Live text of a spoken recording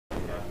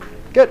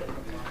Good.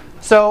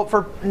 So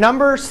for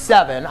number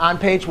 7 on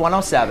page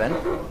 107,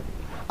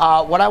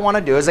 what I want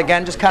to do is,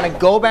 again, just kind of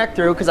go back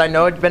through, because I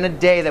know it's been a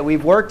day that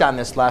we've worked on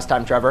this last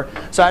time, Trevor.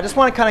 So I just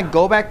want to kind of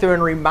go back through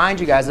and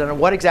remind you guys on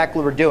what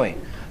exactly we're doing.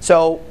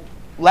 So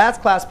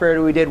last class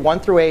period, we did 1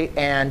 through 8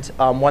 and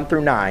 1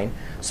 through 9.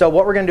 So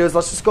what we're going to do is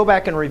let's just go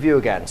back and review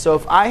again. So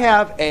if I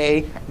have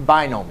a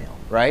binomial,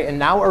 right, and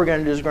now what we're going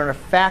to do is we're going to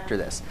factor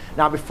this.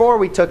 Now before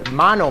we took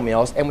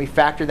monomials and we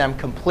factored them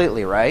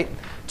completely, right,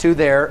 to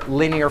their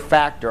linear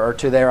factor, or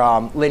to their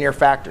linear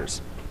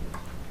factors.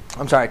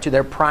 I'm sorry, to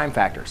their prime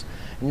factors.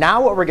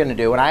 Now what we're going to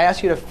do, when I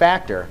ask you to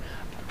factor,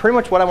 pretty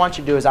much what I want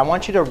you to do is I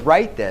want you to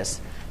write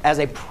this as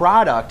a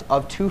product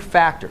of 2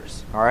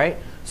 factors. All right?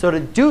 So to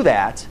do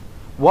that,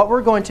 what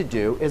we're going to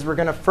do is we're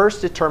going to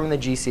first determine the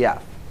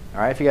GCF.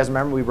 All right? If you guys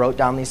remember, we wrote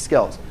down these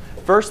skills.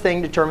 First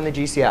thing, determine the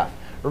GCF.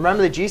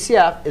 Remember, the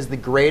GCF is the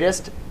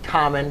greatest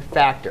common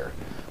factor.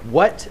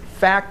 What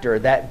factor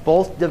that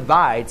both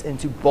divides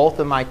into both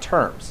of my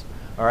terms?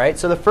 All right?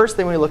 So the first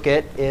thing we look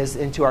at is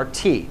into our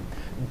t.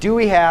 Do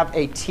we have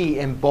a t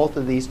in both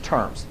of these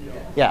terms?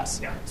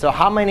 Yes. So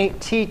how many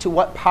t to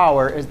what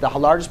power is the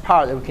largest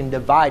power that we can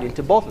divide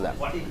into both of them?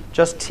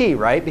 Just t,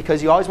 right?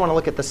 Because you always want to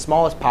look at the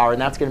smallest power,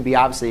 and that's going to be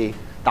obviously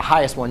the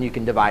highest one you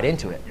can divide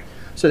into it.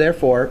 So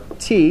therefore,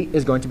 t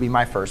is going to be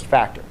my first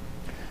factor.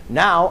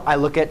 Now I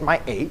look at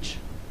my h.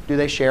 Do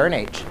they share an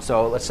h?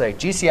 So let's say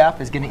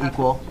GCF is going to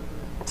equal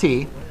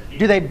t.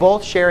 Do they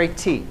both share a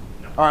t?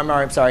 Or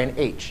I'm sorry, an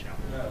h?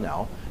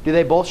 No. Do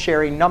they both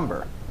share a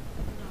number?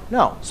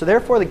 No. So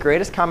therefore, the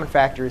greatest common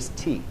factor is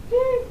t.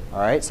 All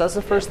right? So that's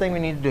the first thing we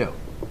need to do.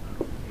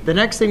 The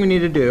next thing we need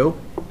to do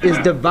is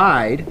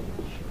divide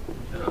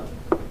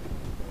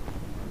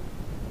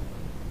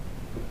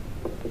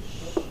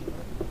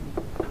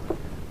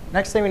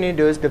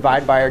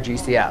by our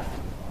GCF.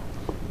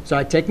 So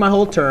I take my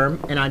whole term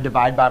and I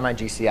divide by my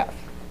GCF.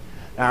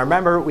 Now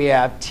remember, we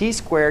have t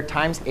squared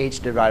times h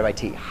divided by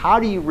t. How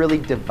do you really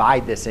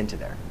divide this into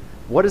there?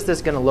 What is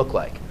this going to look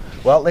like?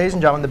 Well, ladies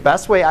and gentlemen, the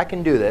best way I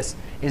can do this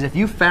is if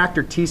you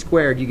factor t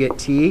squared, you get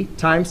t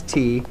times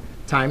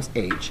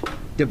h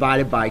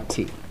divided by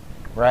t,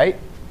 right?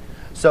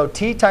 So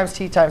t times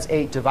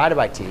h divided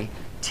by t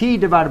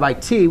divided by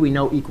t we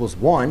know equals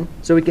 1.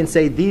 So we can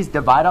say these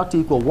divide out to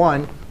equal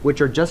 1, which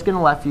are just going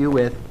to left you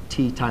with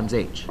t times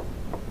h.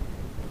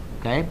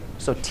 Okay?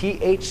 So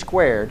th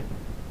squared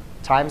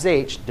times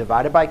h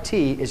divided by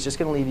t is just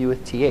going to leave you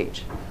with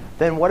th.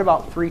 Then what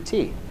about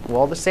 3t?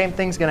 Well, the same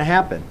thing's going to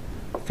happen.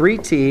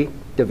 3t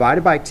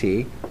divided by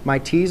t, my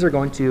t's are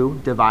going to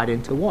divide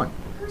into 1.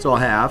 So I'll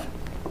have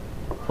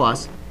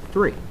plus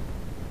 3.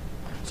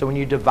 So when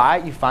you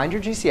divide, you find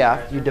your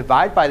GCF, you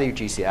divide by your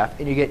GCF,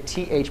 and you get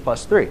th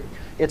plus 3.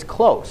 It's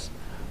close.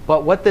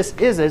 But what this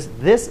is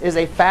this is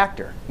a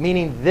factor,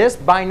 meaning this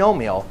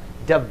binomial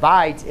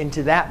divides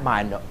into that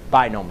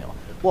binomial.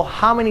 Well,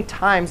 how many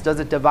times does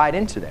it divide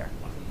into there?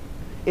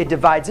 It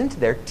divides into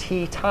there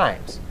t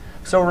times.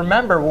 So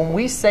remember, when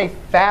we say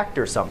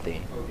factor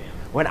something,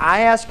 when I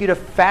ask you to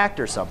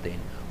factor something,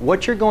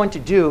 what you're going to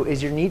do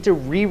is you need to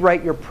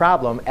rewrite your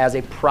problem as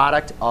a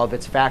product of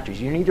its factors.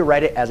 You need to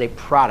write it as a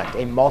product,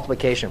 a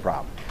multiplication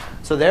problem.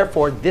 So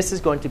therefore, this is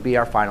going to be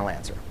our final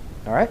answer.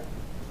 All right?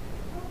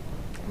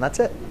 And that's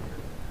it.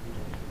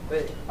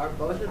 Wait, are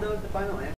both of those the final answer?